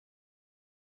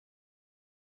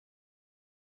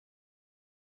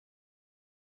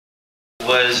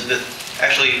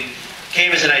actually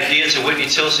came as an idea to Whitney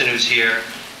Tilson, who's here,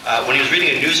 when he was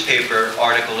reading a newspaper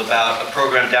article about a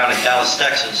program down in Dallas,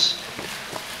 Texas.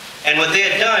 And what they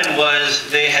had done was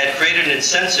they had created an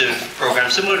incentive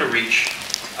program similar to REACH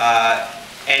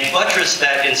and buttressed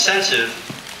that incentive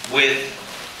with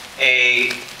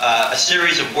a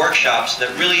series of workshops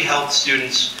that really helped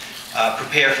students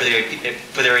prepare for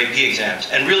their AP exams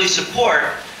and really support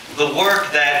the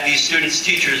work that these students'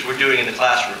 teachers were doing in the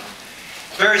classroom.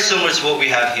 Very similar to what we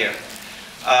have here.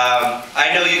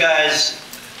 I know you guys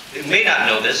may not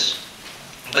know this,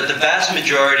 but the vast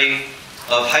majority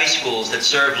of high schools that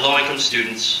serve low-income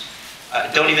students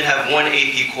don't even have one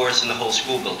AP course in the whole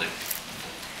school building.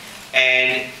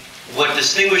 And what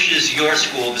distinguishes your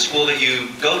school, the school that you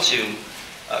go to,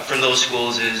 from those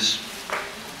schools is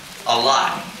a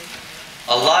lot.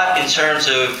 A lot in terms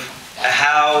of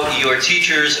how your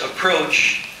teachers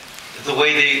approach the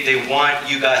way they want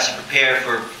you guys to prepare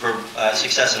for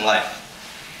success in life.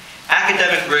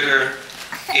 Academic rigor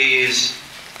is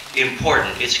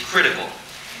important, it's critical.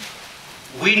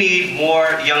 We need more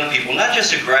young people, not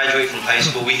just to graduate from high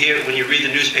school. We hear, when you read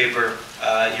the newspaper,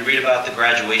 you read about the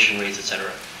graduation rates,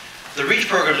 etc. The REACH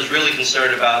program is really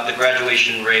concerned about the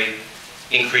graduation rate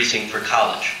increasing for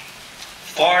college.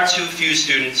 Far too few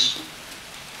students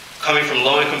coming from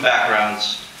low-income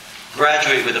backgrounds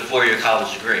graduate with a four-year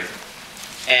college degree.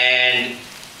 And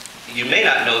you may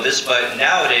not know this, but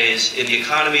nowadays, in the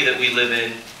economy that we live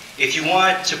in, if you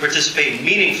want to participate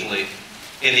meaningfully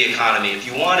in the economy, if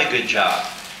you want a good job,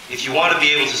 if you want to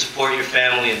be able to support your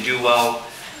family and do well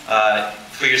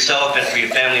for yourself and for your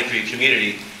family and for your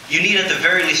community, you need at the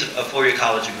very least a four-year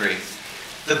college degree.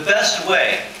 The best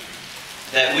way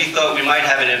that we thought we might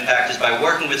have an impact is by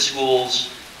working with schools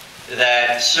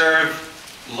that serve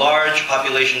large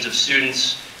populations of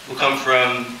students who come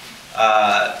from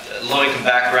low-income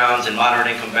backgrounds and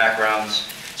moderate-income backgrounds,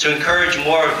 to encourage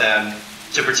more of them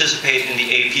to participate in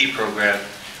the AP program,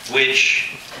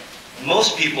 which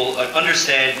most people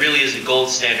understand really is the gold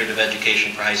standard of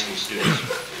education for high school students.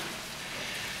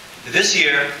 This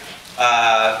year,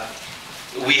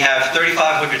 we have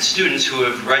 3,500 students who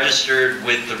have registered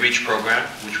with the REACH program,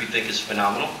 which we think is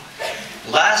phenomenal.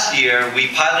 Last year, we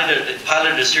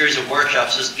piloted a series of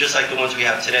workshops just like the ones we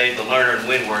have today, the Learn and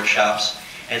Win workshops,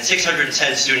 and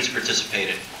 610 students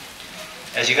participated.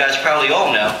 As you guys probably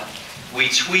all know, we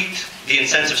tweaked the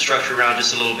incentive structure around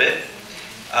just a little bit,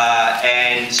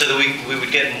 and so that we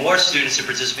would get more students to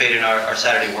participate in our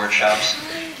Saturday workshops.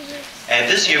 And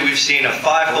this year we've seen a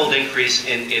five-fold increase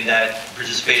in that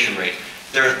participation rate.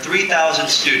 There are 3,000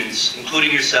 students,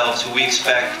 including yourselves, who we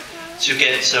expect to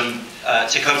get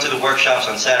to come to the workshops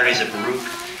on Saturdays at Baruch.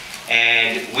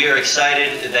 And we are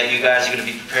excited that you guys are going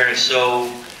to be preparing so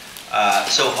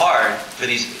hard for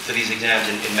these exams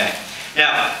in May.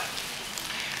 Now,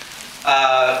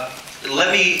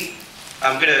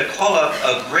 I'm going to call up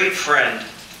a great friend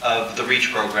of the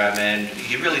REACH program, and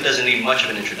he really doesn't need much of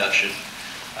an introduction.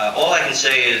 All I can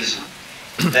say is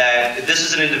that this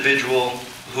is an individual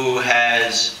who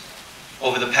has,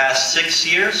 over the past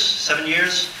 7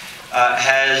 years,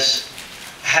 has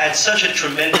had such a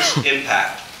tremendous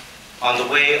impact on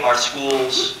the way our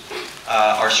schools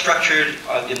are structured,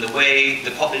 in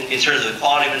terms of the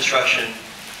quality of instruction,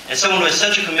 and someone who has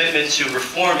such a commitment to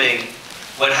reforming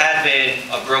what had been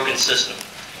a broken system.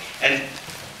 And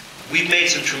we've made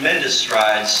some tremendous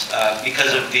strides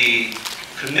because of the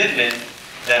commitment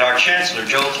that our Chancellor,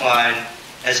 Joel Klein,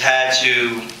 has had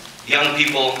to young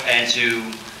people and to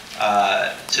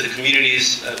the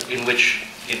communities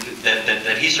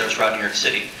that he serves throughout New York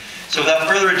City. So without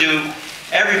further ado,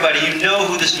 everybody, you know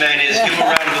who this man is. Give him a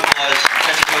round of applause.